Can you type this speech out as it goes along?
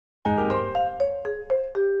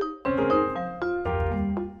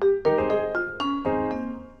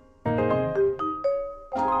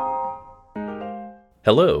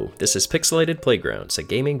Hello, this is Pixelated Playgrounds, a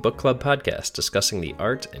gaming book club podcast discussing the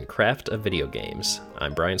art and craft of video games.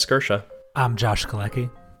 I'm Brian Skirsha. I'm Josh Kalecki.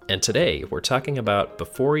 And today we're talking about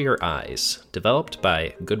Before Your Eyes. Developed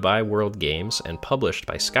by Goodbye World Games and published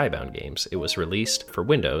by Skybound Games, it was released for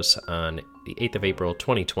Windows on the 8th of April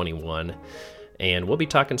 2021. And we'll be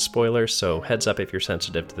talking spoilers, so heads up if you're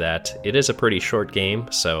sensitive to that. It is a pretty short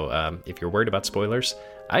game, so if you're worried about spoilers,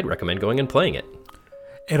 I'd recommend going and playing it.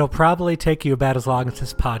 It'll probably take you about as long as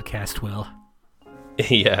this podcast will.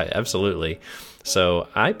 Yeah, absolutely. So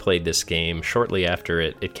I played this game shortly after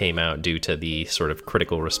it came out due to the sort of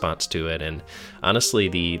critical response to it. And honestly,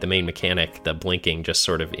 the main mechanic, the blinking, just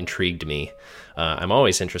sort of intrigued me. I'm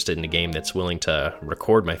always interested in a game that's willing to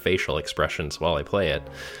record my facial expressions while I play it.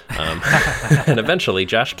 And eventually,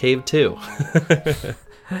 Josh caved too.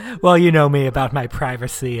 Well, you know me about my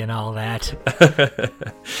privacy and all that.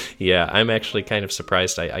 Yeah, I'm actually kind of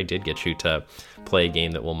surprised I did get you to play a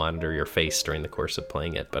game that will monitor your face during the course of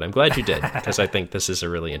playing it, but I'm glad you did, because I think this is a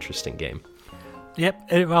really interesting game. Yep,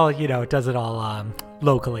 it does it all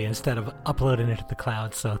locally instead of uploading it to the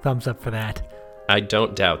cloud, so thumbs up for that. I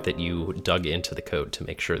don't doubt that you dug into the code to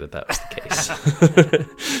make sure that was the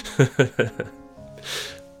case.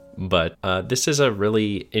 But this is a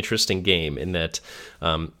really interesting game in that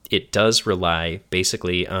it does rely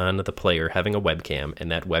basically on the player having a webcam,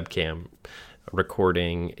 and that webcam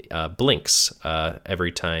recording blinks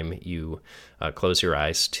every time you close your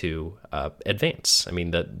eyes to advance. I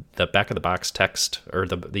mean, the back of the box text, or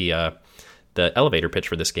the elevator pitch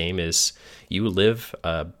for this game is you live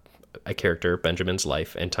a character, Benjamin's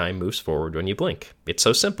life, and time moves forward when you blink. It's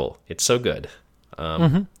so simple. It's so good.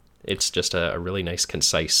 It's just a really nice,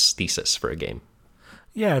 concise thesis for a game.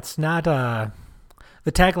 Yeah, it's not the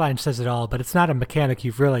tagline says it all, but it's not a mechanic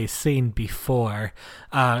you've really seen before.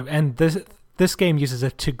 And this game uses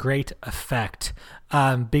it to great effect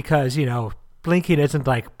because, blinking isn't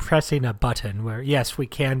like pressing a button where, yes, we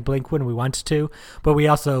can blink when we want to, but we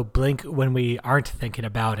also blink when we aren't thinking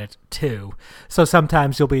about it too. So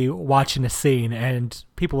sometimes you'll be watching a scene and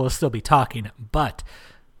people will still be talking, but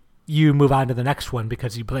you move on to the next one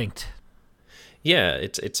because you blinked. Yeah,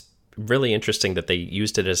 it's really interesting that they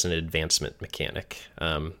used it as an advancement mechanic,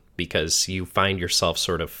 because you find yourself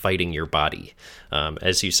sort of fighting your body.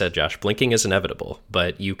 As you said, Josh, blinking is inevitable,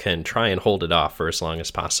 but you can try and hold it off for as long as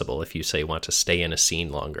possible if you, say, want to stay in a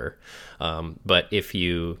scene longer. But if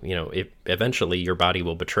if eventually your body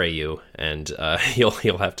will betray you, and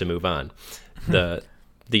you'll have to move on.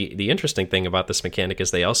 The interesting thing about this mechanic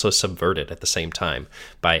is they also subvert it at the same time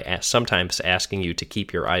by sometimes asking you to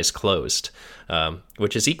keep your eyes closed,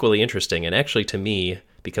 which is equally interesting, and actually to me,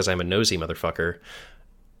 because I'm a nosy motherfucker,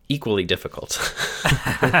 equally difficult.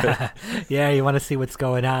 Yeah, you want to see what's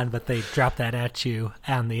going on, but they drop that at you,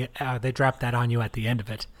 and they drop that on you at the end of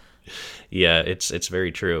it. Yeah, it's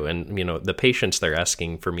very true, and the patience they're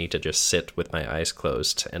asking for me to just sit with my eyes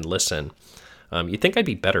closed and listen. You'd think I'd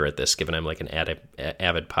be better at this, given I'm like an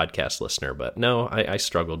avid podcast listener, but no, I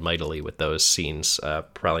struggled mightily with those scenes,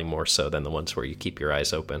 probably more so than the ones where you keep your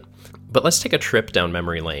eyes open. But let's take a trip down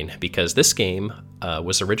memory lane, because this game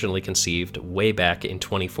was originally conceived way back in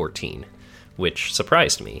 2014, which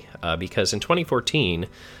surprised me, because in 2014,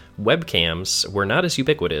 webcams were not as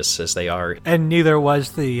ubiquitous as they are. And neither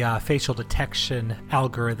was the facial detection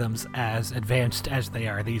algorithms as advanced as they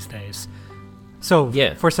are these days. So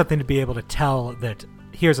yeah, for something to be able to tell that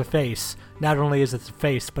here's a face, not only is it a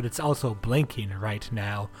face, but it's also blinking right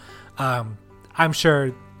now, I'm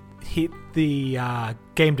sure the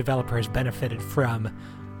game developer has benefited from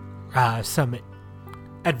some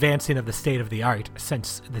advancing of the state of the art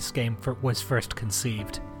since this game was first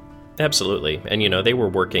conceived. Absolutely. And, they were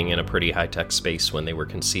working in a pretty high-tech space when they were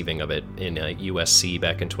conceiving of it in USC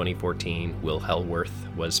back in 2014. Will Hellworth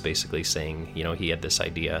was basically saying, he had this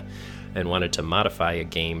idea and wanted to modify a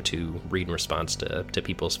game to read in response to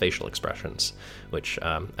people's facial expressions, which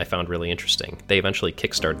I found really interesting. They eventually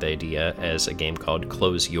kickstarted the idea as a game called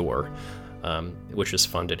Close Your, which was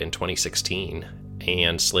funded in 2016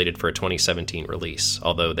 and slated for a 2017 release,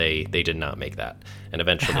 although they did not make that, and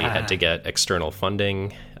eventually had to get external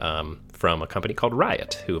funding from a company called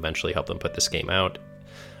Riot, who eventually helped them put this game out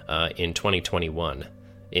in 2021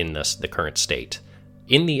 in the current state.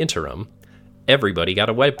 In the interim, everybody got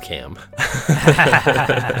a webcam.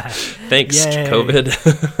 Thanks, Yay. COVID.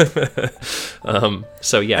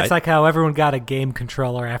 So yeah. It's like how everyone got a game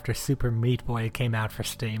controller after Super Meat Boy came out for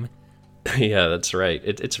Steam. Yeah, that's right.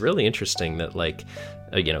 It's really interesting that,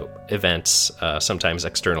 events, sometimes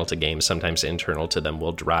external to games, sometimes internal to them,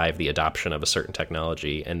 will drive the adoption of a certain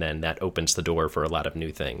technology, and then that opens the door for a lot of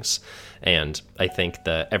new things. And I think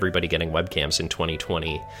that everybody getting webcams in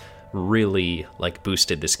 2020 really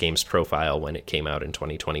boosted this game's profile when it came out in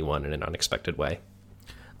 2021 in an unexpected way.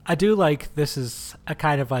 I do like this is a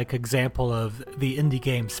kind of example of the indie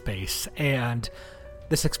game space and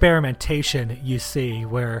this experimentation you see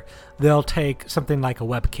where they'll take something like a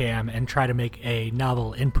webcam and try to make a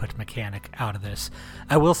novel input mechanic out of this.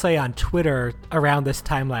 I will say on Twitter around this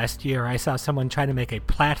time last year, I saw someone trying to make a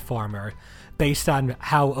platformer based on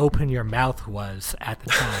how open your mouth was at the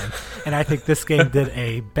time. And I think this game did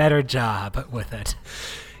a better job with it.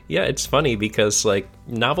 Yeah, it's funny because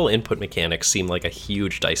novel input mechanics seem like a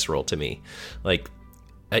huge dice roll to me.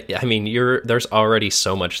 I mean, there's already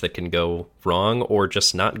so much that can go wrong or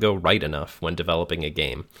just not go right enough when developing a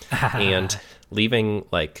game. And leaving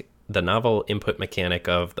the novel input mechanic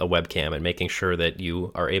of a webcam and making sure that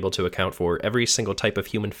you are able to account for every single type of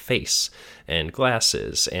human face and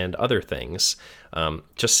glasses and other things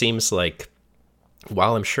just seems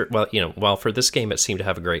while for this game it seemed to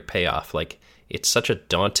have a great payoff, it's such a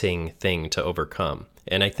daunting thing to overcome.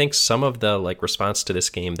 And I think some of the response to this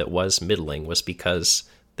game that was middling was because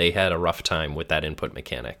they had a rough time with that input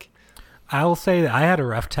mechanic. I will say that I had a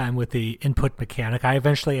rough time with the input mechanic. I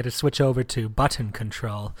eventually had to switch over to button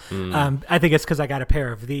control. I think it's because I got a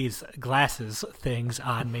pair of these glasses things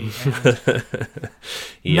on me. And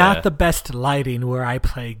yeah. Not the best lighting where I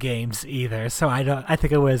play games either. So I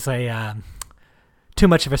think it was too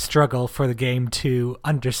much of a struggle for the game to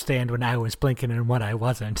understand when I was blinking and when I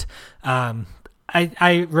wasn't.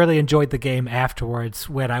 I really enjoyed the game afterwards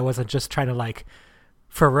when I wasn't just trying to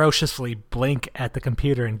ferociously blink at the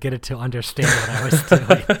computer and get it to understand what I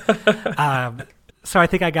was doing. So I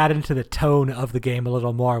think I got into the tone of the game a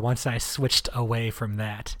little more once I switched away from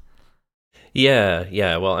that.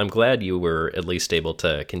 Yeah. Well, I'm glad you were at least able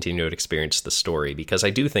to continue to experience the story, because I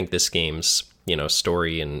do think this game's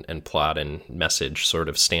story and plot and message sort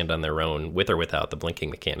of stand on their own with or without the blinking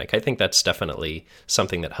mechanic. I think that's definitely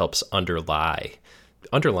something that helps underlie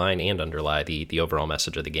the overall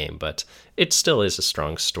message of the game, but it still is a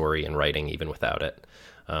strong story and writing even without it.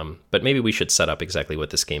 But maybe we should set up exactly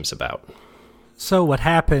what this game's about. So what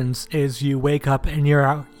happens is you wake up and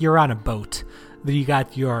you're on a boat. You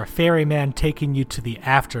got your ferryman taking you to the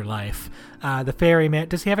afterlife. The ferryman,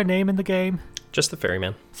 does he have a name in the game? Just the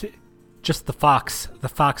ferryman. Just the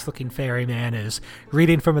fox-looking ferryman is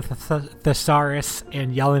reading from a thesaurus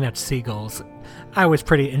and yelling at seagulls. I was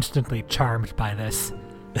pretty instantly charmed by this.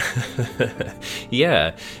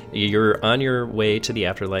 Yeah, you're on your way to the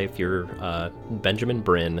afterlife. You're Benjamin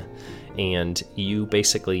Brin, and you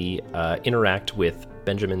basically interact with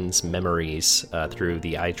Benjamin's memories through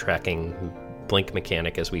the eye-tracking blink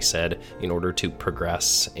mechanic, as we said, in order to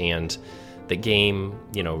progress. And the game,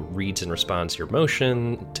 reads and responds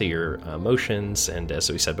to your emotions, and as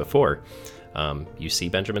we said before, you see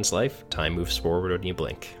Benjamin's life, time moves forward when you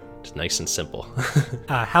blink. It's nice and simple.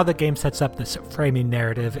 How the game sets up this framing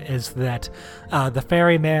narrative is that the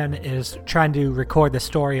ferryman is trying to record the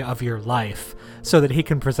story of your life so that he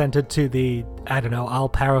can present it to the,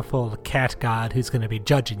 all-powerful cat god who's going to be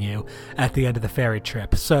judging you at the end of the ferry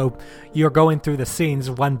trip. So you're going through the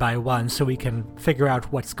scenes one by one so we can figure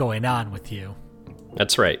out what's going on with you.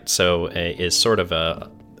 That's right. So is sort of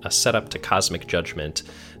a setup to cosmic judgment.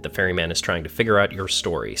 The ferryman is trying to figure out your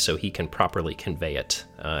story so he can properly convey it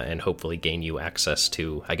and hopefully gain you access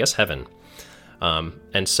to, heaven.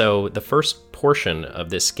 And so the first portion of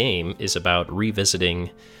this game is about revisiting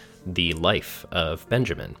the life of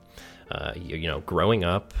Benjamin. Growing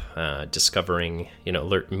up, discovering,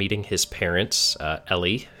 meeting his parents,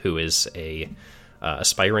 Ellie, who is a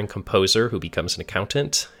aspiring composer who becomes an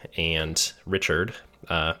accountant, and Richard,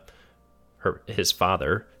 his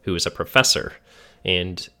father, who is a professor.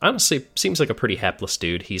 And honestly, seems like a pretty hapless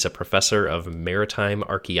dude. He's a professor of maritime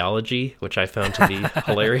archaeology, which I found to be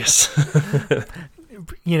hilarious.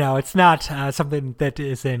 It's not something that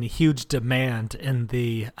is in huge demand in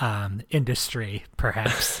the industry,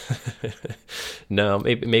 perhaps. No,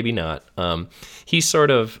 maybe not. He's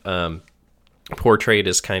sort of portrayed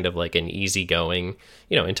as kind of like an easygoing,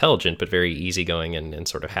 intelligent, but very easygoing and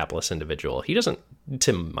sort of hapless individual. He doesn't,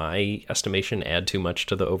 to my estimation, add too much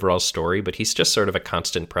to the overall story, but he's just sort of a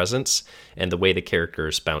constant presence, and the way the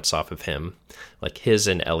characters bounce off of him, like his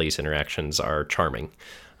and Ellie's interactions, are charming.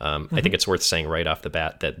 I think it's worth saying right off the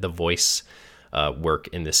bat that the voice work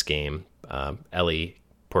in this game, Ellie,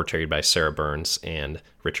 portrayed by Sarah Burns, and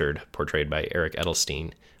Richard, portrayed by Eric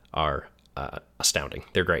Edelstein, are astounding.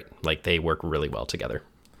 They're great. They work really well together.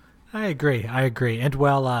 I agree. And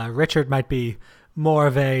while Richard might be more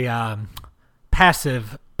of a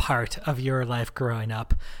passive part of your life growing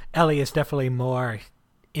up, Ellie is definitely more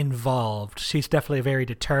involved. She's definitely a very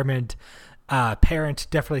determined parent,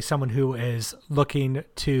 definitely someone who is looking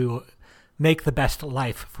to make the best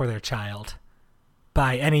life for their child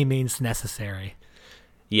by any means necessary.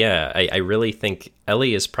 Yeah, I really think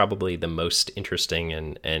Ellie is probably the most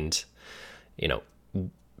interesting and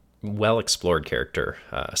well explored character,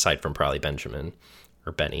 aside from probably Benjamin,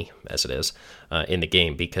 or Benny as it is, in the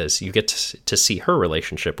game, because you get to see her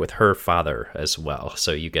relationship with her father as well.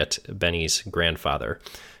 So you get Benny's grandfather,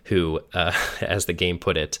 who, as the game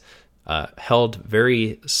put it, held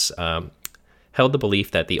the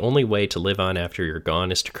belief that the only way to live on after you're gone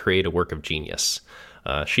is to create a work of genius.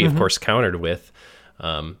 She, of course, countered with,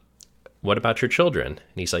 what about your children? And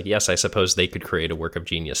he's like, yes, I suppose they could create a work of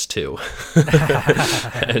genius too.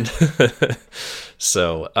 And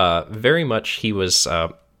so very much he was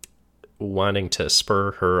wanting to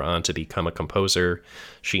spur her on to become a composer.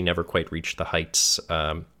 She never quite reached the heights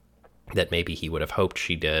that maybe he would have hoped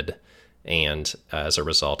she did. And as a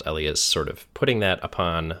result, Ellie is sort of putting that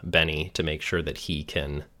upon Benny to make sure that he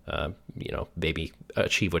can, maybe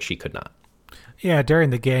achieve what she could not. Yeah, during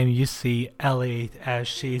the game, you see Ellie as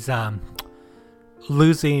she's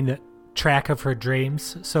losing track of her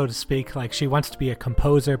dreams, so to speak. Like, she wants to be a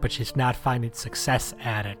composer, but she's not finding success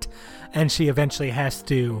at it. And she eventually has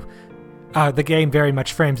to... the game very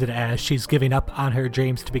much frames it as she's giving up on her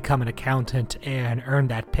dreams to become an accountant and earn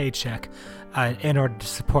that paycheck in order to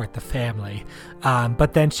support the family.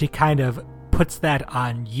 But then she kind of puts that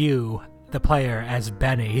on you, the player, as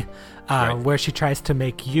Benny, right, where she tries to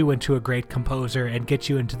make you into a great composer and get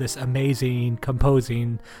you into this amazing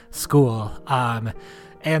composing school.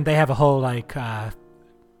 And they have a whole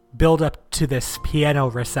build up to this piano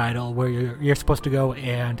recital where you're supposed to go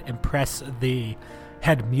and impress the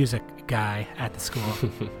head music guy at the school.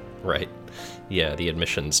 Right. Yeah, the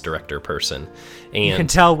admissions director person. And you can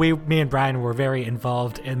tell me and Brian were very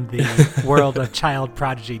involved in the world of child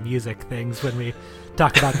prodigy music things when we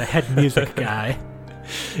talk about the head music guy.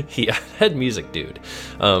 Yeah, head music dude.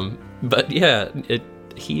 But yeah,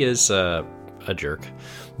 he is a jerk.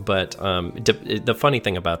 But the funny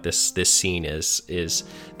thing about this scene is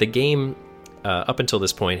the game, up until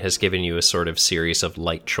this point, has given you a sort of series of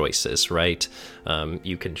light choices, right?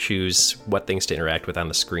 You can choose what things to interact with on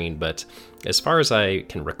the screen, but as far as I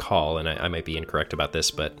can recall, and I might be incorrect about this,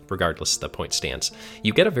 but regardless, the point stands.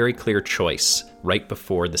 You get a very clear choice right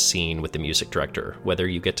before the scene with the music director, whether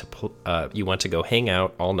you get to you want to go hang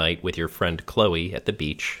out all night with your friend Chloe at the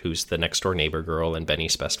beach, who's the next door neighbor girl and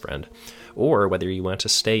Benny's best friend, or whether you want to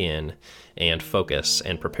stay in and focus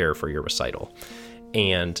and prepare for your recital.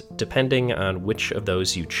 And depending on which of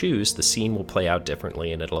those you choose, the scene will play out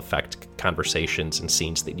differently, and it'll affect conversations and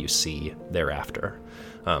scenes that you see thereafter.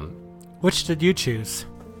 Which did you choose?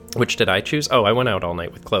 Which did I choose? Oh, I went out all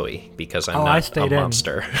night with Chloe because I'm not a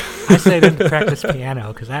monster. I stayed in to practice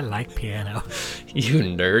piano because I like piano. You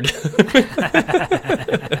nerd.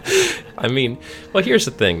 I mean, well, here's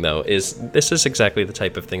the thing, though, is this is exactly the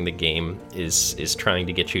type of thing the game is trying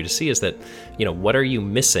to get you to see, is that, what are you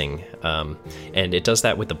missing? And it does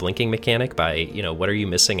that with the blinking mechanic by, what are you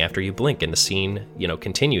missing after you blink and the scene,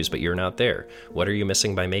 continues, but you're not there? What are you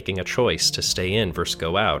missing by making a choice to stay in versus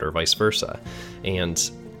go out, or vice versa?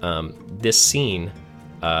 And this scene,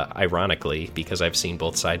 ironically, because I've seen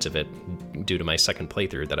both sides of it due to my second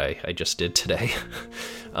playthrough that I just did today,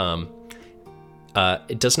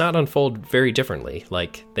 it does not unfold very differently.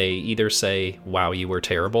 Like, they either say, wow, you were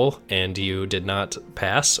terrible and you did not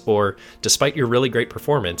pass, or despite your really great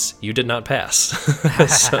performance, you did not pass.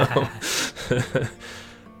 So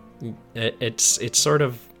it's sort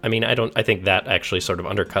of, I think that actually sort of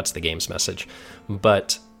undercuts the game's message,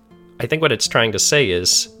 but I think what it's trying to say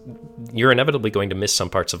is you're inevitably going to miss some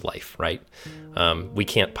parts of life, right? We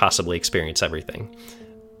can't possibly experience everything,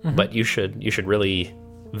 but you should really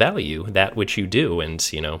value that which you do,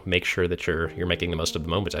 and make sure that you're making the most of the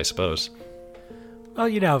moment, I suppose.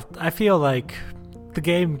 Well, I feel like the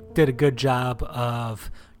game did a good job of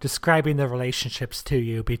describing the relationships to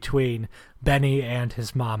you between Benny and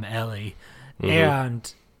his mom Ellie,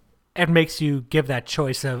 and it makes you give that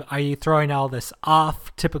choice of, are you throwing all this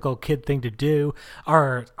off, typical kid thing to do,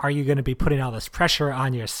 or are you going to be putting all this pressure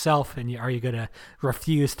on yourself, and are you going to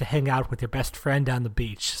refuse to hang out with your best friend on the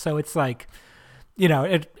beach? So it's like,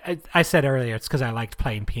 I said earlier it's because I liked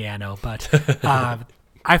playing piano, but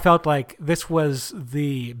I felt like this was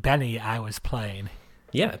the Benny I was playing.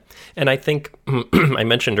 Yeah. And I think I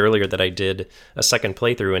mentioned earlier that I did a second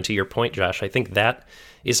playthrough. And to your point, Josh, I think that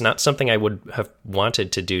is not something I would have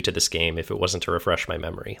wanted to do to this game if it wasn't to refresh my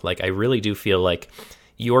memory. Like, I really do feel like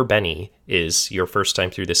your Benny is your first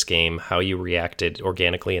time through this game, how you reacted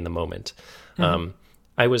organically in the moment.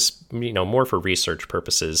 I was, more for research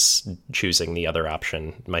purposes choosing the other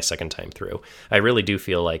option my second time through. I really do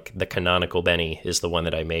feel like the canonical Benny is the one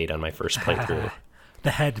that I made on my first playthrough.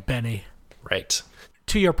 The head Benny. Right.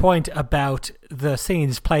 To your point about the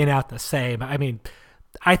scenes playing out the same, I mean,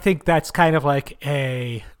 I think that's kind of like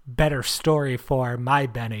a better story for my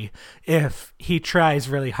Benny if he tries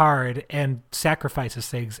really hard and sacrifices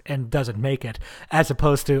things and doesn't make it, as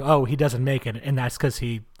opposed to, oh, he doesn't make it, and that's because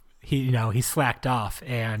he slacked off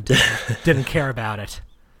and didn't care about it.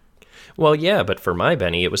 Well, yeah, but for my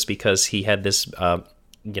Benny, it was because he had this,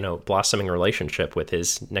 blossoming relationship with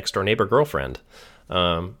his next door neighbor girlfriend,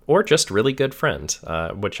 or just really good friend,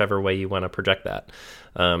 whichever way you want to project that.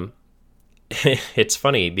 It's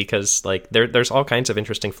funny because like there's all kinds of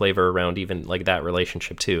interesting flavor around even like that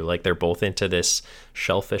relationship too. Like they're both into this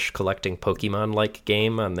shellfish collecting Pokemon like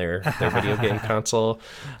game on their video game console.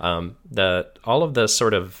 All of the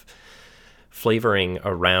sort of flavoring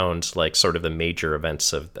around like sort of the major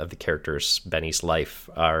events of the character's Benny's life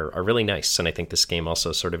are really nice, and I think this game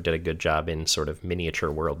also sort of did a good job in sort of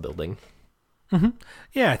miniature world building. Mm-hmm.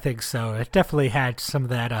 Yeah, I think so. It definitely had some of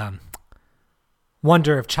that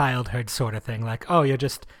wonder of childhood sort of thing, like, oh, you're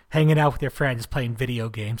just hanging out with your friends playing video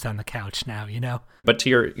games on the couch now, But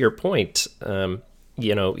to your point,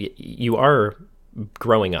 you are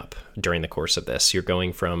growing up during the course of this. You're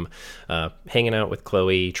going from hanging out with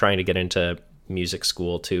Chloe, trying to get into music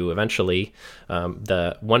school, to eventually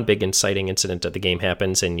the one big inciting incident of the game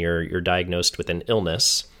happens, and you're diagnosed with an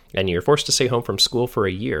illness, and you're forced to stay home from school for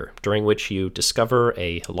a year, during which you discover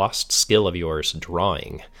a lost skill of yours,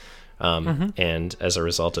 drawing. And as a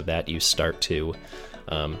result of that, you start to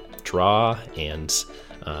draw and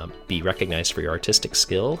be recognized for your artistic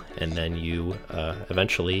skill, and then you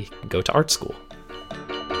eventually go to art school.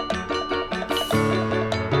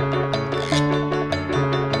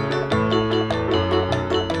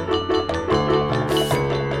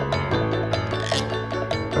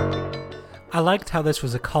 I liked how this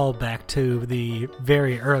was a callback to the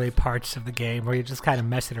very early parts of the game where you're just kind of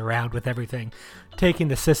messing around with everything, taking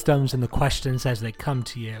the systems and the questions as they come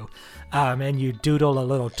to you, and you doodle a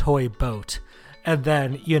little toy boat. And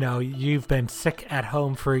then, you've been sick at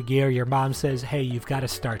home for a year. Your mom says, hey, you've got to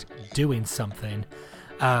start doing something.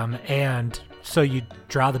 And so you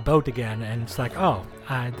draw the boat again, and it's like, oh,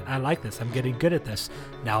 I like this. I'm getting good at this.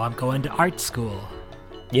 Now I'm going to art school.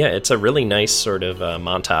 Yeah, it's a really nice sort of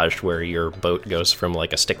montage where your boat goes from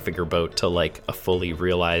like a stick figure boat to like a fully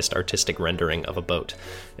realized artistic rendering of a boat.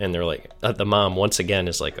 And they're like, the mom once again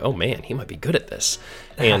is like, oh man, he might be good at this.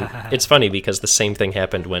 And it's funny because the same thing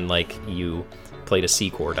happened when like you played a C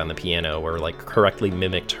chord on the piano or like correctly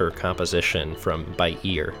mimicked her composition by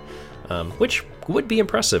ear, which would be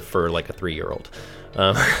impressive for like a 3-year-old.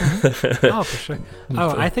 Oh, for sure.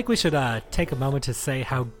 Oh, I think we should take a moment to say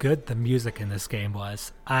how good the music in this game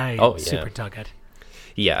was. Super dug it.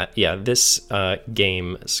 Yeah. This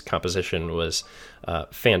game's composition was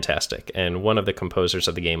fantastic, and one of the composers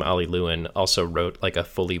of the game, Ollie Lewin, also wrote like a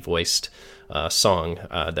fully voiced song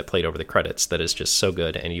that played over the credits that is just so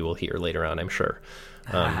good, and you will hear later on, I'm sure.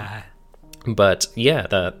 But yeah,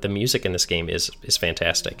 the music in this game is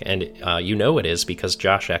fantastic, and it is because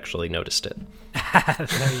Josh actually noticed it.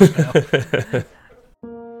 There you go.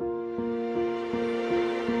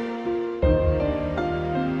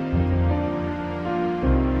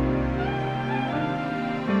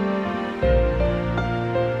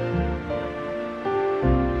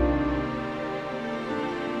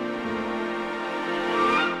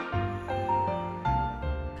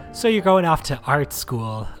 So you're going off to art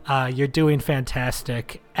school. You're doing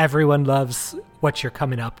fantastic. Everyone loves what you're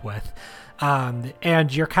coming up with.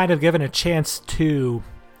 And you're kind of given a chance to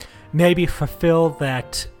maybe fulfill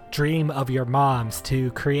that dream of your mom's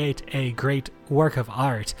to create a great work of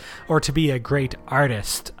art or to be a great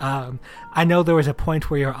artist. I know there was a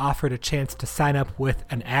point where you were offered a chance to sign up with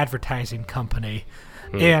an advertising company.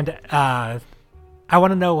 And I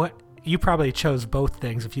want to know what... You probably chose both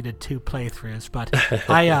things if you did 2 playthroughs, but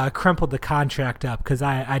I crumpled the contract up because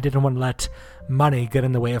I didn't want to let money get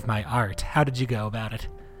in the way of my art. How did you go about it?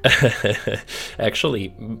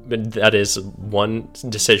 Actually, that is one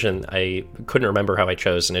decision I couldn't remember how I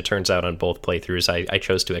chose, and it turns out on both playthroughs I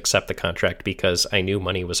chose to accept the contract because I knew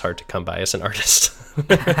money was hard to come by as an artist.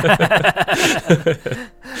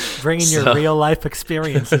 Bringing your real-life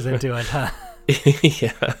experiences into it, huh?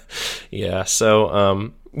 Yeah.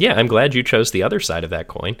 So, yeah, I'm glad you chose the other side of that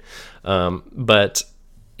coin. But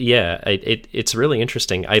yeah, it's really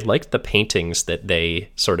interesting. I liked the paintings that they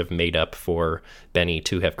sort of made up for Benny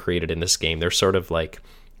to have created in this game. They're sort of like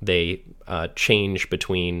they change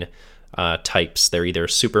between types. They're either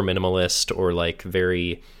super minimalist or like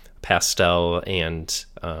very pastel and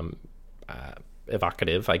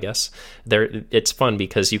evocative, I guess. It's fun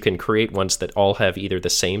because you can create ones that all have either the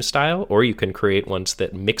same style, or you can create ones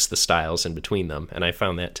that mix the styles in between them. And I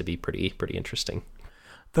found that to be pretty interesting.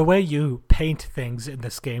 The way you paint things in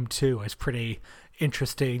this game, too, is pretty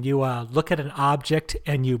interesting. You look at an object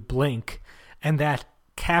and you blink, and that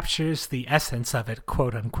captures the essence of it,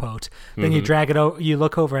 quote unquote. Then you drag it over, you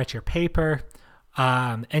look over at your paper,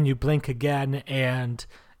 and you blink again, and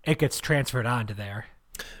it gets transferred onto there.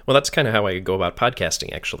 Well, that's kind of how I go about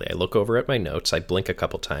podcasting, actually. I look over at my notes, I blink a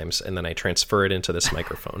couple times, and then I transfer it into this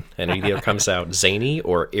microphone. And it either comes out zany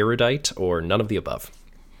or erudite or none of the above.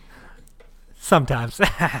 Sometimes.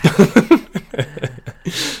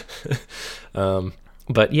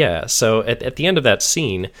 But yeah, so at the end of that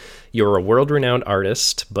scene, you're a world-renowned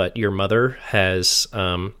artist, but your mother has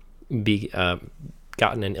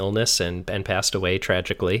gotten an illness and passed away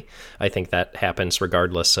tragically. I think that happens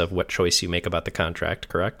regardless of what choice you make about the contract,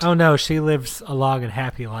 correct? Oh no, she lives a long and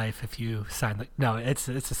happy life if you sign the... No, it's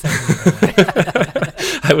the same.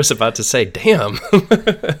 I was about to say, damn.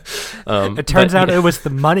 It turns out it was the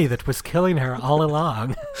money that was killing her all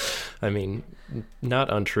along. I mean,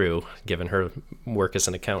 not untrue, given her work as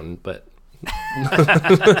an accountant, but...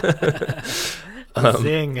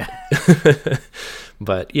 Zing.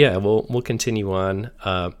 But yeah, we'll continue on.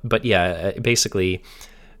 But yeah, basically,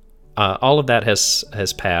 all of that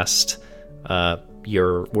has passed.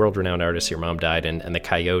 Your world-renowned artist, your mom died, and the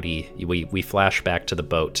coyote. We flash back to the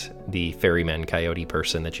boat. The ferryman coyote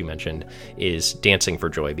person that you mentioned is dancing for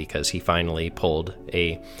joy because he finally pulled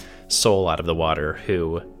a soul out of the water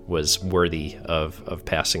who was worthy of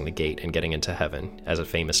passing the gate and getting into heaven as a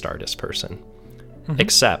famous artist person. Mm-hmm.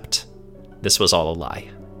 Except this was all a lie.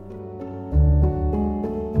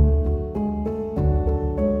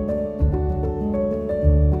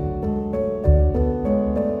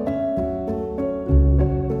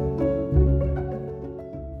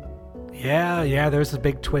 Yeah, there's a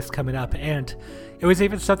big twist coming up, and it was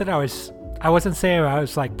even something I wasn't saying I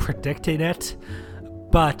was like predicting it,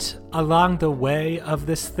 but along the way of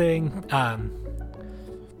this thing,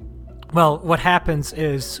 well, what happens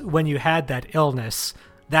is when you had that illness,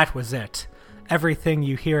 that was it. Everything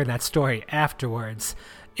you hear in that story afterwards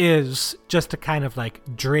is just a kind of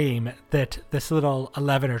like dream that this little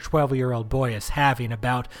 11 or 12-year-old boy is having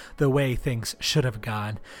about the way things should have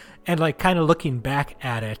gone. And like kind of looking back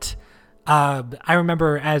at it, I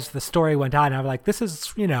remember as the story went on, I was like, this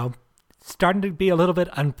is, starting to be a little bit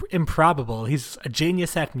improbable. He's a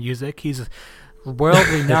genius at music. He's a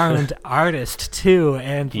world-renowned artist, too.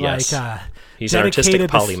 And yes. He's an artistic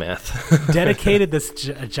polymath. Dedicated this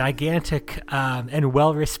gigantic and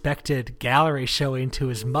well-respected gallery showing to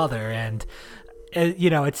his mother. And,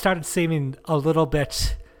 it started seeming a little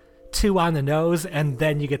bit too on the nose, and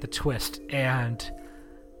then you get the twist. And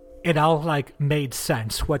it all like made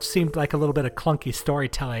sense. What seemed like a little bit of clunky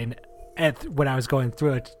storytelling when I was going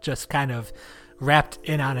through it just kind of wrapped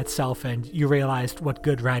in on itself, and you realized what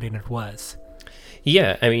good writing it was.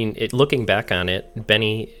 Yeah, I mean, looking back on it,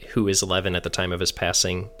 Benny, who is 11 at the time of his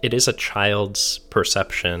passing, it is a child's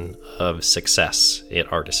perception of success in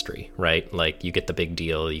artistry, right? Like, you get the big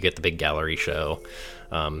deal, you get the big gallery show.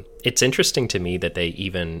 It's interesting to me that they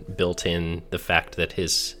even built in the fact that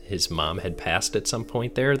his mom had passed at some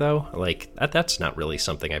point there, though. Like, that's not really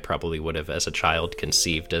something I probably would have, as a child,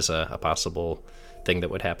 conceived as a possible thing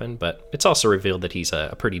that would happen. But it's also revealed that he's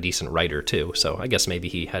a pretty decent writer, too. So I guess maybe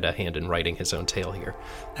he had a hand in writing his own tale here.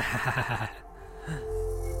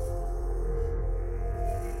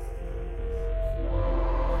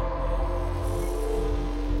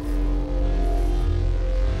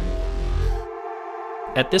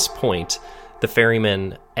 At this point, the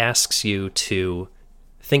ferryman asks you to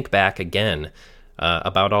think back again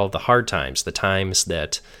about all the hard times, the times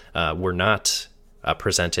that were not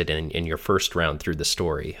presented in your first round through the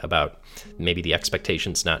story, about maybe the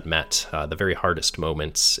expectations not met, the very hardest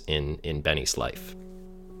moments in Benny's life.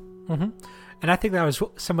 Mm-hmm. And I think that was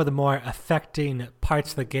some of the more affecting parts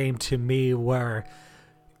of the game to me, where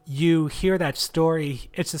you hear that story.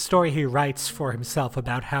 It's a story he writes for himself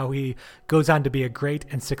about how he goes on to be a great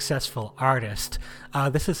and successful artist.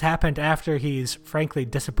 This has happened after he's frankly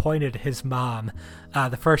disappointed his mom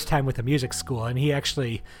the first time with the music school, and he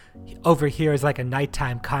actually overhears like a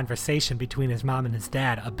nighttime conversation between his mom and his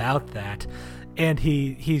dad about that. and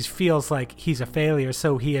he feels like he's a failure,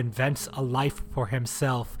 so he invents a life for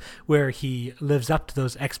himself where he lives up to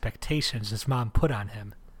those expectations his mom put on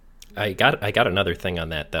him. I got another thing on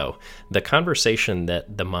that, though. The conversation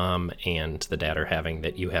that the mom and the dad are having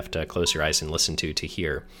that you have to close your eyes and listen to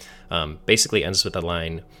hear basically ends with the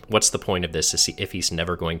line, "What's the point of this if he's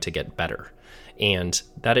never going to get better?" And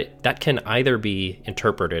that can either be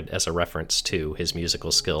interpreted as a reference to his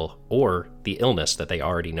musical skill or the illness that they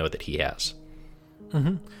already know that he has.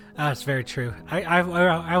 Mm-hmm. That's very true.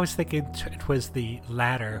 I was thinking it was the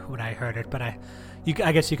latter when I heard it, but I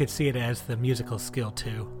guess you could see it as the musical skill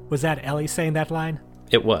too. Was that Ellie saying that line?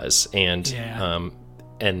 It was, and yeah.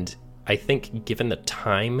 And I think given the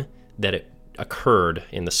time that it occurred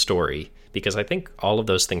in the story, because I think all of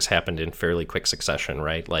those things happened in fairly quick succession,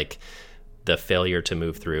 right? Like the failure to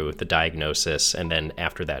move through, the diagnosis, and then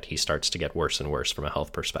after that he starts to get worse and worse from a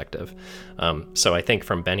health perspective. So I think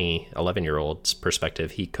from Benny, 11-year-old's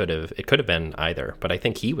perspective, it could have been either, but I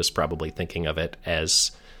think he was probably thinking of it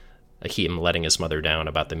as him letting his mother down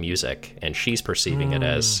about the music, and she's perceiving it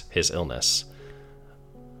as his illness.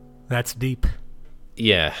 That's deep.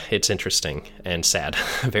 Yeah, it's interesting and sad.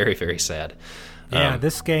 Very, very sad. Yeah,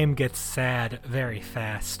 this game gets sad very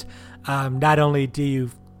fast. Not only do you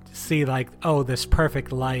see like, oh, this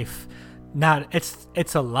perfect life,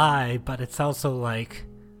 it's a lie, but it's also like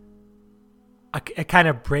it kind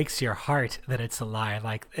of breaks your heart that it's a lie.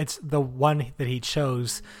 Like it's the one that he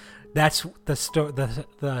chose. That's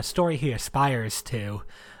the story he aspires to.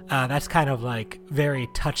 That's kind of like very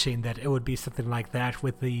touching that it would be something like that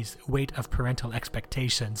with these weight of parental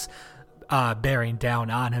expectations bearing down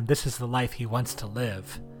on him. This is the life he wants to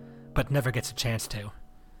live, but never gets a chance to.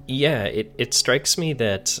 Yeah, it strikes me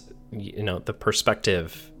that, you know, the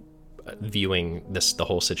perspective viewing the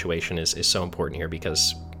whole situation is so important here,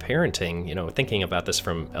 because parenting, you know, thinking about this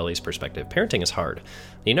from Ellie's perspective, parenting is hard.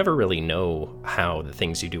 You never really know how the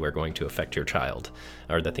things you do are going to affect your child,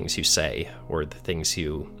 or the things you say, or the things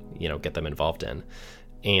you get them involved in.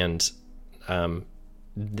 And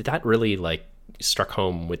that really like struck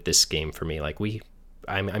home with this game for me. Like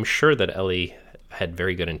I'm sure that Ellie had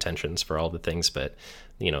very good intentions for all the things, but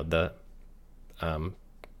you know, the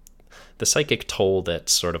psychic toll that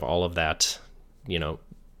sort of all of that, you know,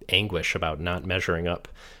 anguish about not measuring up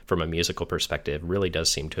from a musical perspective really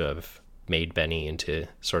does seem to have made Benny into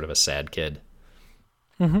sort of a sad kid.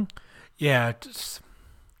 Mm-hmm. Yeah,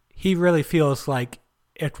 he really feels like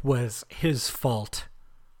it was his fault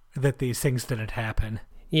that these things didn't happen.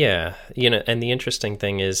 Yeah, you know, and the interesting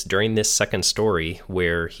thing is during this second story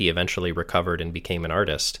where he eventually recovered and became an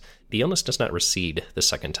artist, the illness does not recede the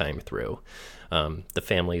second time through. The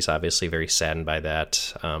family's obviously very saddened by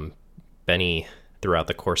that. Benny, throughout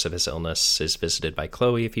the course of his illness, is visited by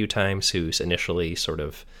Chloe a few times, who's initially sort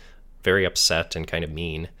of very upset and kind of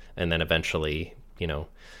mean, and then eventually, you know,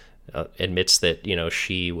 admits that, you know,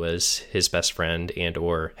 she was his best friend and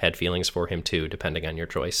or had feelings for him too, depending on your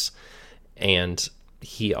choice. And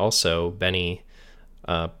he also, Benny,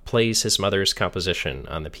 plays his mother's composition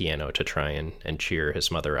on the piano to try and cheer his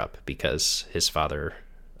mother up, because his father,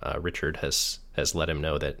 Richard, has let him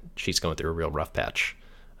know that she's going through a real rough patch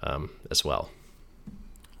as well.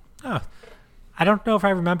 Oh, I don't know if I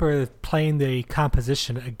remember playing the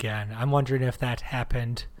composition again. I'm wondering if that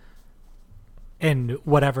happened in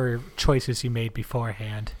whatever choices you made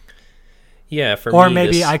beforehand. Yeah, for or me,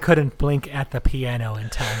 maybe I couldn't blink at the piano in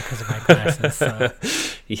time because of my glasses. So.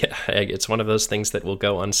 Yeah, it's one of those things that will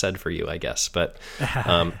go unsaid for you, I guess. But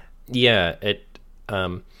yeah,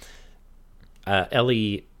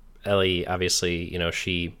 Ellie, obviously, you know,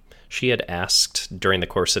 she had asked during the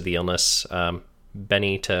course of the illness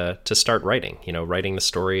Benny to start writing the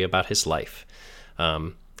story about his life,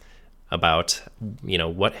 about, you know,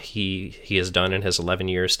 what he has done in his 11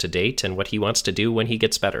 years to date and what he wants to do when he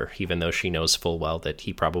gets better, even though she knows full well that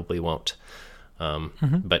he probably won't.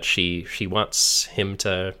 But she wants him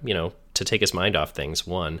to, you know, to take his mind off things,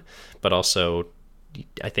 one, but also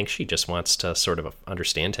I think she just wants to sort of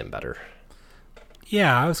understand him better.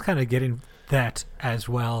 Yeah, I was kind of getting that as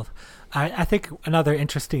well. I think another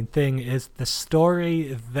interesting thing is the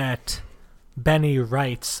story that Benny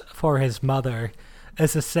writes for his mother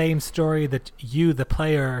is the same story that you, the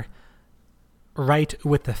player, write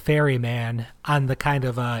with the ferryman on the kind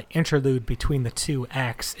of interlude between the two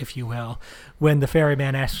acts, if you will, when the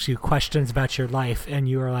ferryman asks you questions about your life and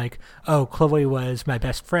you are like, oh, Chloe was my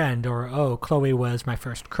best friend, or oh, Chloe was my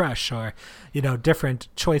first crush, or, you know, different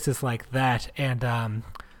choices like that. And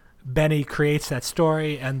Benny creates that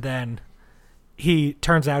story, and then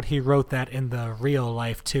turns out he wrote that in the real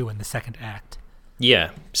life too in the second act.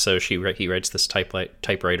 Yeah, so he writes this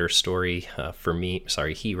typewriter story for me.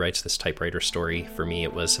 Sorry, he writes this typewriter story for me.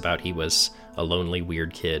 It was about he was a lonely,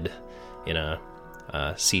 weird kid in a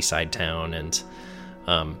seaside town, and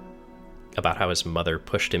about how his mother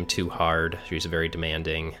pushed him too hard. She was very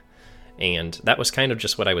demanding, and that was kind of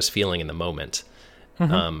just what I was feeling in the moment.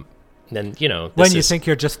 And when you think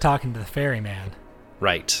you're just talking to the ferryman.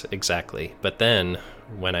 Right, exactly. But then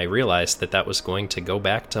when I realized that was going to go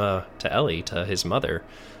back to Ellie, to his mother,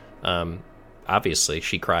 obviously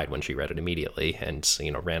she cried when she read it immediately and,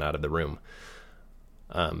 ran out of the room.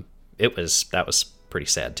 That was pretty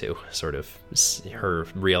sad too, sort of her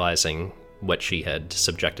realizing what she had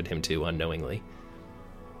subjected him to unknowingly.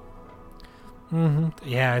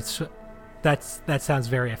 Yeah, that sounds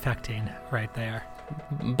very affecting right there.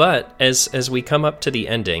 But as we come up to the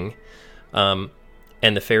ending,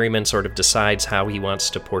 and the ferryman sort of decides how he wants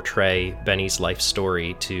to portray Benny's life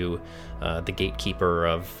story to the gatekeeper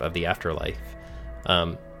of the afterlife.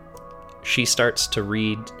 He starts to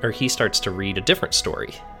read a different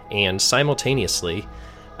story, and simultaneously,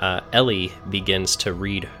 Ellie begins to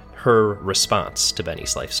read her response to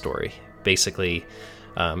Benny's life story. Basically,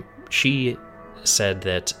 she said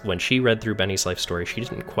that when she read through Benny's life story, she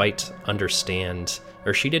didn't quite understand,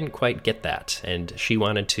 or she didn't quite get that, and she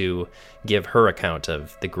wanted to give her account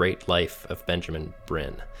of the great life of Benjamin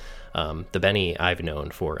Brin, the Benny I've known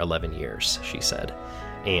for 11 years, she said.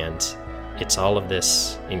 And it's all of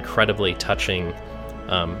this incredibly touching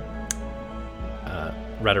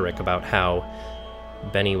rhetoric about how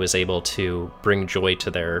Benny was able to bring joy to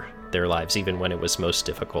their lives even when it was most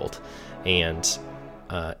difficult. And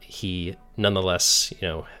he nonetheless,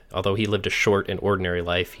 although he lived a short and ordinary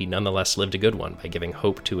life, he nonetheless lived a good one by giving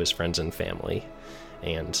hope to his friends and family.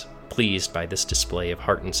 And pleased by this display of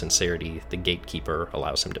heart and sincerity, the gatekeeper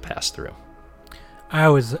allows him to pass through. It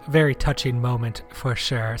was a very touching moment for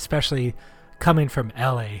sure, especially coming from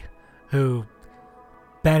Ellie, who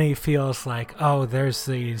Benny feels like, there's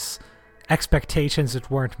these expectations that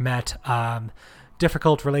weren't met.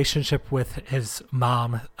 Difficult relationship with his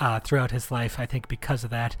mom throughout his life, I think, because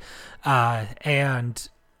of that. And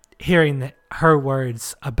hearing her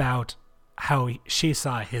words about how she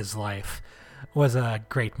saw his life was a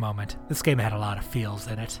great moment. This game had a lot of feels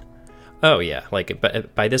in it. Oh, yeah. Like,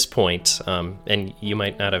 by this point, and you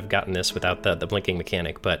might not have gotten this without the blinking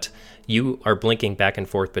mechanic, but you are blinking back and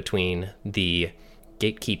forth between the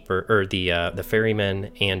gatekeeper, or the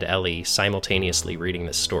ferryman and Ellie simultaneously reading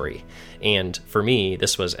this story. And for me,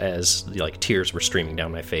 this was as tears were streaming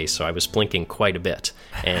down my face, so I was blinking quite a bit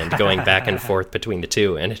and going back and forth between the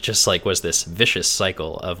two, and it just was this vicious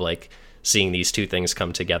cycle of seeing these two things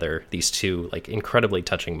come together, these two incredibly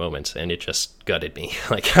touching moments, and it just gutted me.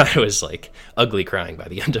 I was ugly crying by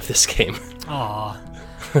the end of this game. Aw.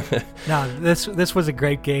 No, this was a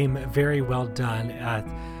great game, very well done.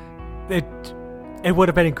 It would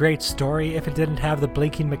have been a great story if it didn't have the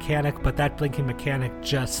blinking mechanic, but that blinking mechanic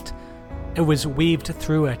it was weaved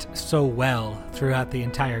through it so well throughout the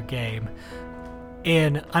entire game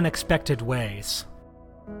in unexpected ways.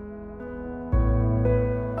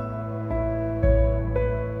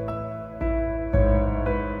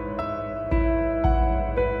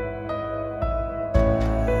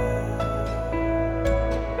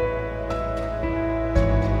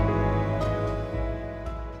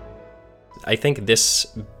 I think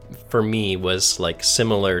this, for me, was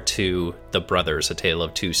similar to the Brothers: A Tale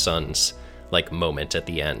of Two Sons moment at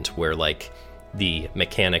the end, where the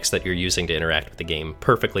mechanics that you're using to interact with the game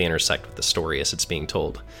perfectly intersect with the story as it's being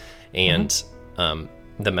told, and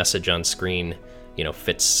the message on screen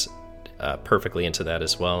fits perfectly into that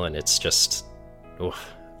as well. And it's just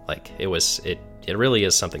it really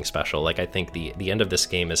is something special. I think the end of this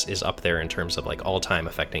game is up there in terms of all-time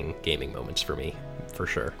affecting gaming moments for me, for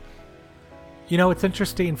sure. What's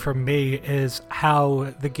interesting for me is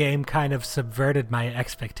how the game kind of subverted my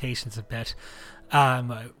expectations a bit.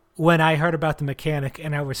 When I heard about the mechanic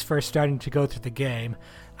and I was first starting to go through the game,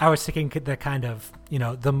 I was thinking the kind of,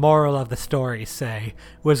 the moral of the story,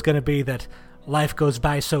 was going to be that life goes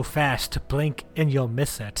by so fast, blink and you'll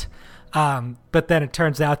miss it. But then it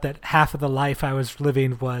turns out that half of the life I was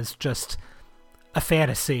living was just a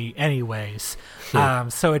fantasy anyways.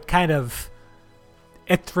 So it kind of...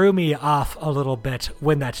 It threw me off a little bit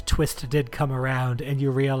when that twist did come around and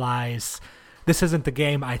you realize this isn't the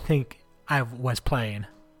game I think I was playing.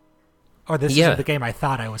 Or this isn't the game I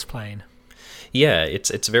thought I was playing. Yeah,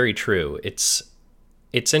 it's very true. It's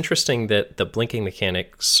interesting that the blinking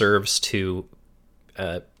mechanic serves to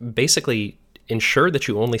basically ensure that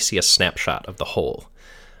you only see a snapshot of the whole.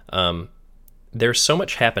 There's so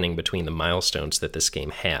much happening between the milestones that this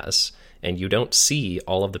game has, and you don't see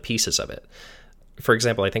all of the pieces of it. For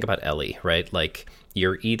example, I think about Ellie, right? Like,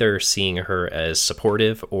 you're either seeing her as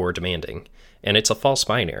supportive or demanding, and it's a false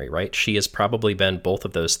binary, right? She has probably been both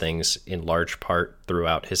of those things in large part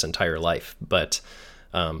throughout his entire life, but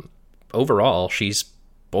overall, she's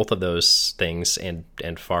both of those things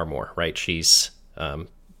and far more, right? She's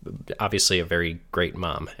obviously a very great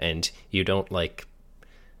mom, and you don't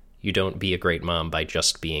be a great mom by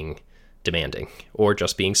just being demanding or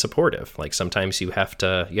just being supportive. Like, sometimes you have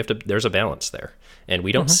to there's a balance there, and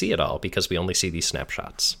we don't see it all because we only see these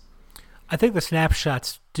snapshots. I think the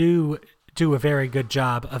snapshots do a very good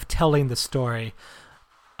job of telling the story,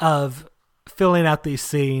 of filling out these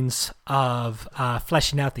scenes, of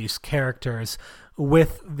fleshing out these characters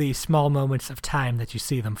with the small moments of time that you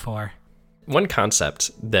see them for. One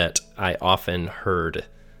concept that I often heard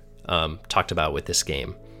talked about with this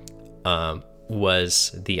game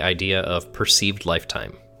was the idea of perceived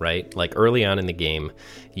lifetime, right? Like, early on in the game,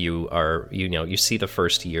 you see the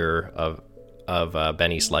first year of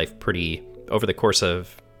Benny's life pretty over the course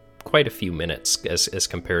of quite a few minutes as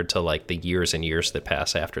compared to like the years and years that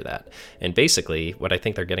pass after that. And basically what I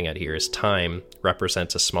think they're getting at here is time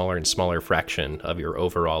represents a smaller and smaller fraction of your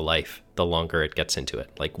overall life the longer it gets into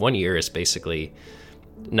it. Like, 1 year is basically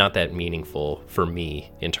not that meaningful for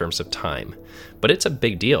me in terms of time, but it's a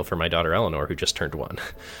big deal for my daughter Eleanor, who just turned 1.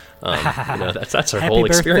 That's her whole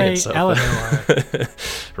experience. Happy birthday, Eleanor.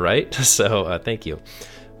 Right? So thank you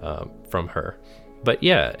from her. But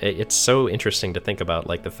yeah, it's so interesting to think about,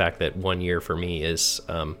 like, the fact that 1 year for me is,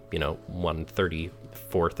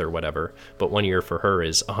 1/34th or whatever, but 1 year for her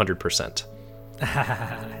is 100%.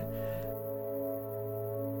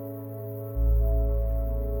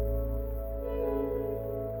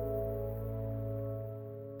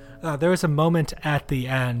 There was a moment at the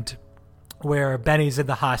end where Benny's in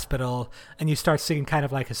the hospital, and you start seeing kind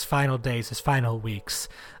of like his final days, his final weeks.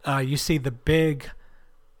 You see the big,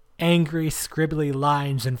 angry, scribbly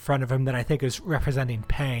lines in front of him that I think is representing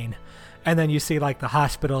pain. And then you see like the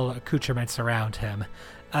hospital accoutrements around him.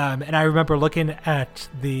 And I remember looking at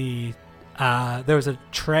there was a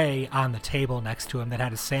tray on the table next to him that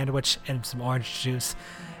had a sandwich and some orange juice.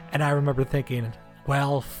 And I remember thinking,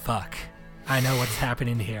 well, fuck, I know what's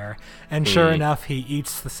happening here. And sure enough, he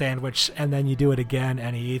eats the sandwich, and then you do it again,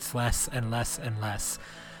 and he eats less and less and less.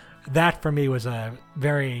 That for me was a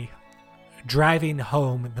very driving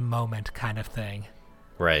home the moment kind of thing.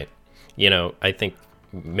 Right. I think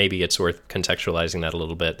maybe it's worth contextualizing that a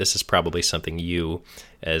little bit. This is probably something you,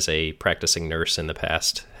 as a practicing nurse in the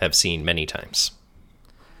past, have seen many times.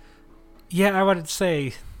 Yeah, I would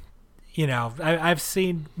say, I've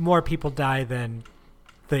seen more people die than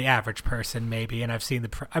the average person, maybe, and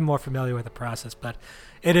I'm more familiar with the process, but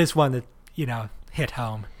it is one that, hit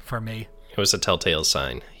home for me. It was a telltale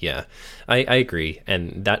sign. Yeah, I agree.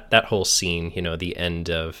 And that whole scene, the end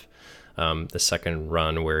of the second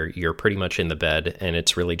run, where you're pretty much in the bed and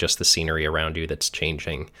it's really just the scenery around you that's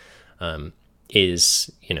changing, is,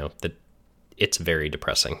 it's very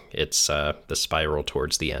depressing. It's the spiral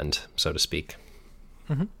towards the end, so to speak.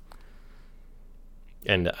 Mm-hmm.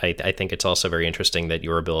 And I think it's also very interesting that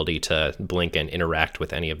your ability to blink and interact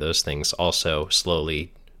with any of those things also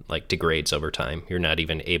slowly degrades over time. You're not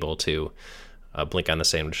even able to blink on the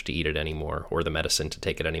sandwich to eat it anymore, or the medicine to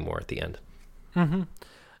take it anymore at the end. Mm-hmm.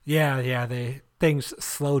 Yeah, the things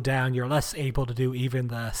slow down. You're less able to do even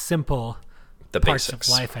the simple parts basics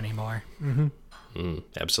of life anymore. Mm-hmm.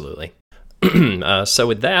 Absolutely. So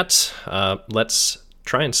with that, let's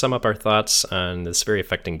try and sum up our thoughts on this very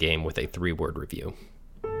affecting game with a 3-word review.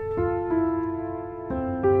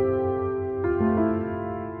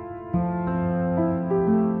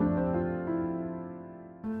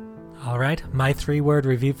 Alright, my 3-word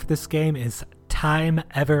review for this game is Time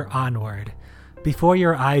Ever Onward. Before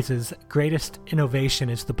your eyes' greatest innovation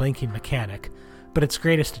is the blinking mechanic, but its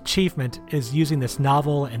greatest achievement is using this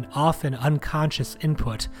novel and often unconscious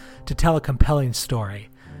input to tell a compelling story.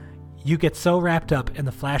 You get so wrapped up in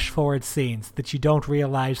the flash-forward scenes that you don't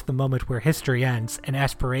realize the moment where history ends and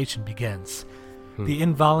aspiration begins. The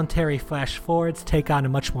involuntary flash-forwards take on a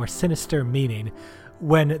much more sinister meaning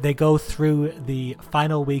when they go through the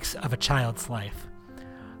final weeks of a child's life.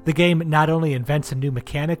 The game not only invents a new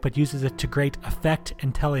mechanic, but uses it to great effect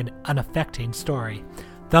in telling an affecting story.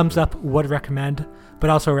 Thumbs up, would recommend, but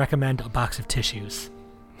also recommend a box of tissues.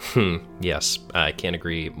 Yes, I can't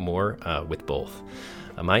agree more with both.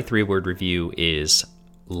 My 3-word review is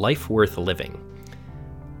Life Worth Living.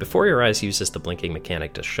 Before Your Eyes uses the blinking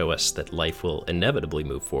mechanic to show us that life will inevitably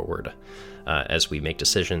move forward as we make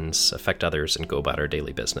decisions, affect others, and go about our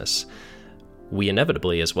daily business. we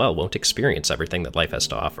inevitably as well won't experience everything that life has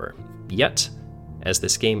to offer. Yet, as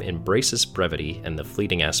this game embraces brevity and the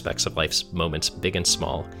fleeting aspects of life's moments, big and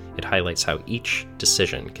small, it highlights how each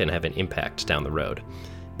decision can have an impact down the road.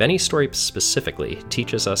 Benny's story specifically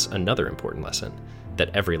teaches us another important lesson,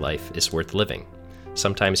 that every life is worth living.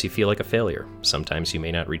 Sometimes you feel like a failure, sometimes you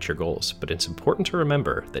may not reach your goals, but it's important to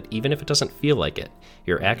remember that even if it doesn't feel like it,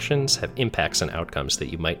 your actions have impacts and outcomes that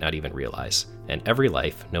you might not even realize. And every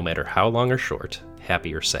life, no matter how long or short,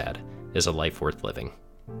 happy or sad, is a life worth living.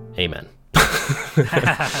 Amen. That's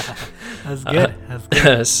good. That's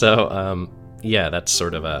good. So, yeah, that's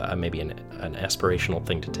sort of maybe an aspirational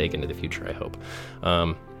thing to take into the future, I hope.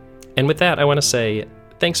 And with that, I want to say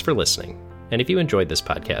thanks for listening. And if you enjoyed this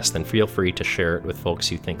podcast, then feel free to share it with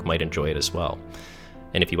folks you think might enjoy it as well.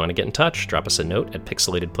 And if you want to get in touch, drop us a note at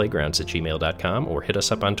pixelatedplaygrounds@gmail.com or hit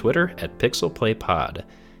us up on Twitter at pixelplaypod.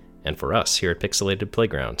 And for us here at Pixelated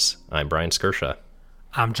Playgrounds, I'm Brian Skirsha.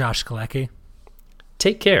 I'm Josh Galecki.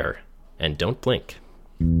 Take care, and don't blink.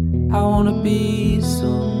 I wanna be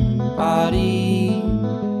somebody.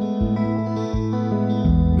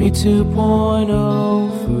 Me 2.0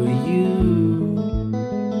 for you.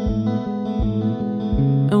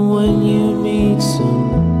 And when you meet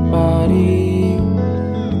somebody,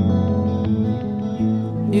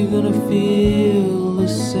 you're gonna feel the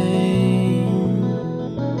same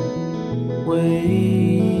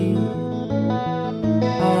way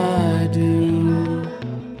I do.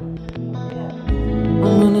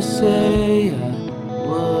 I'm gonna say I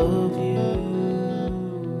love you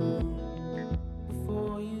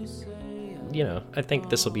before you say You know, I think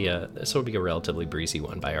this will be a relatively breezy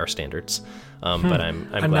one by our standards, but I'm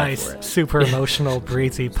glad nice, for it. super emotional,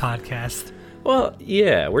 breezy podcast. Well,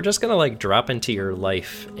 yeah, we're just gonna like drop into your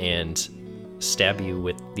life and stab you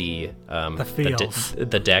with the feels.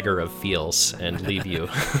 the dagger of feels and leave you.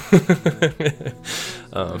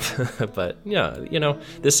 But yeah, you know,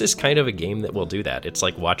 this is kind of a game that will do that. It's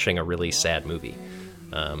like watching a really sad movie.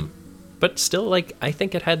 But still, like, I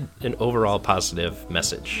think it had an overall positive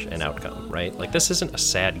message and outcome, right? Like, this isn't a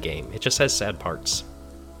sad game. It just has sad parts.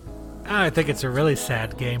 I think it's a really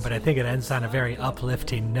sad game, but I think it ends on a very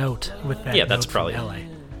uplifting note with that. Yeah, that's note probably from LA.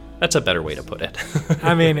 That's a better way to put it.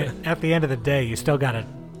 I mean, at the end of the day, you still got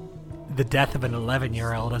the death of an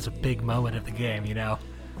 11-year-old as a big moment of the game, you know?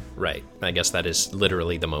 Right. I guess that is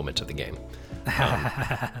literally the moment of the game.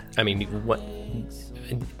 I mean,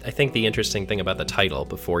 I think the interesting thing about the title,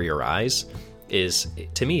 Before Your Eyes, is,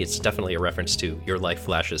 to me, it's definitely a reference to your life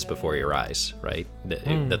flashes before your eyes, right?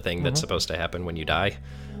 The thing that's supposed to happen when you die.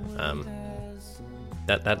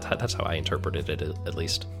 That's how I interpreted it, at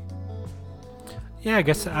least. Yeah, I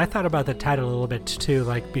guess I thought about the title a little bit too,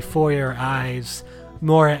 like Before Your Eyes,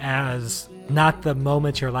 more as not the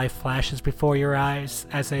moment your life flashes before your eyes,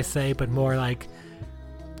 as they say, but more like,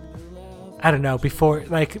 I don't know,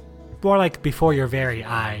 more like before your very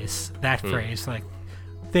eyes. That phrase, like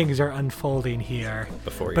things are unfolding here.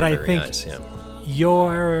 Before your but I very think eyes, yeah.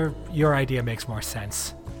 Your idea makes more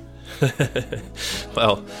sense.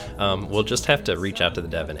 Well, we'll just have to reach out to the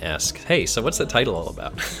dev and ask, hey, so what's the title all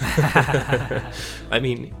about? I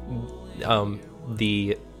mean,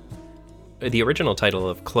 the original title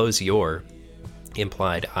of Close Your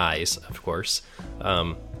implied eyes, of course,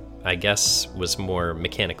 I guess was more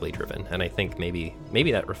mechanically driven. And I think maybe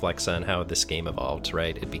that reflects on how this game evolved,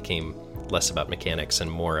 right? It became less about mechanics and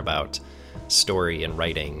more about story and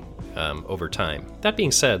writing over time. That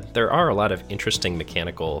being said, there are a lot of interesting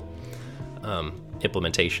mechanical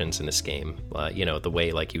implementations in this game. You know, the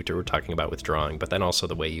way like you were talking about with drawing, but then also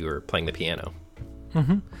the way you were playing the piano.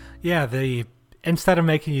 Mm-hmm. Yeah, instead of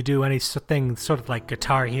making you do anything sort of like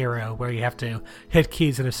Guitar Hero, where you have to hit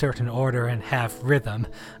keys in a certain order and have rhythm,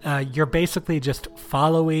 you're basically just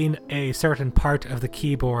following a certain part of the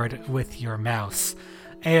keyboard with your mouse.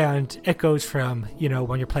 And it goes from, you know,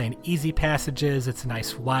 when you're playing easy passages, it's a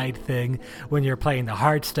nice wide thing. When you're playing the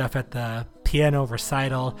hard stuff at the piano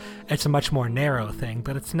recital, it's a much more narrow thing.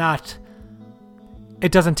 But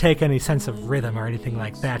it doesn't take any sense of rhythm or anything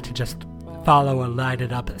like that to just follow a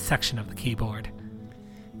lighted up section of the keyboard.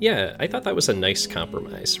 Yeah, I thought that was a nice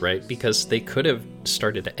compromise, right? Because they could have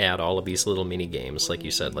started to add all of these little mini games, like you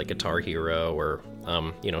said, like Guitar Hero, or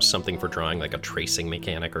you know, something for drawing, like a tracing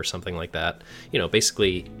mechanic or something like that. You know,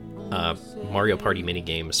 basically Mario Party mini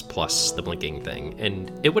games plus the blinking thing,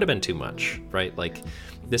 and it would have been too much, right? Like,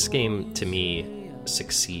 this game to me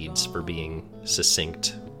succeeds for being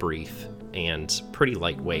succinct, brief, and pretty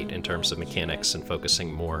lightweight in terms of mechanics and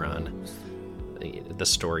focusing more on the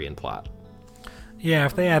story and plot. Yeah,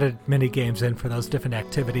 if they added mini games in for those different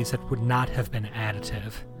activities, it would not have been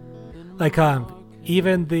additive. Like,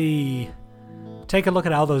 even the take a look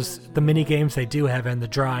at all the mini games they do have in the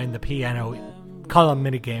drawing, the piano, call them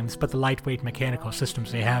mini games, but the lightweight mechanical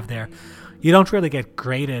systems they have there. You don't really get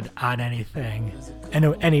graded on anything in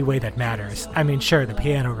any way that matters. I mean, sure, the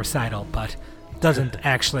piano recital, but doesn't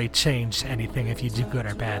actually change anything if you do good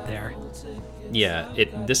or bad there. Yeah,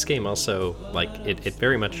 this game also, it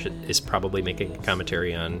very much is probably making a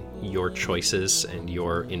commentary on your choices, and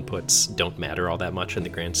your inputs don't matter all that much in the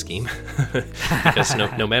grand scheme. Because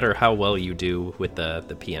no matter how well you do with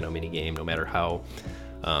the piano minigame, no matter how,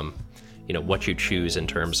 what you choose in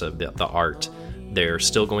terms of the art, they're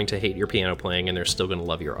still going to hate your piano playing, and they're still going to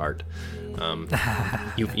love your art.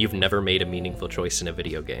 You've never made a meaningful choice in a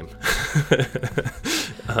video game.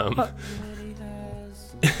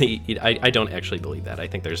 I don't actually believe that. I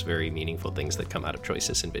think there's very meaningful things that come out of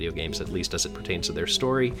choices in video games, at least as it pertains to their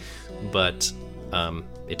story, but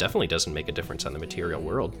it definitely doesn't make a difference on the material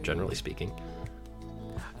world, generally speaking.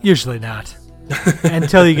 Usually not.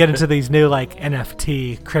 Until you get into these new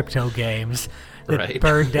NFT crypto games that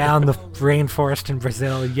burn down the rainforest in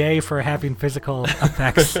Brazil. Yay for having physical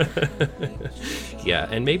effects. Yeah,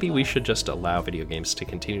 and maybe we should just allow video games to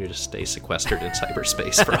continue to stay sequestered in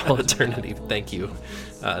cyberspace for all eternity. Thank you.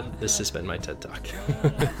 This has been my TED Talk.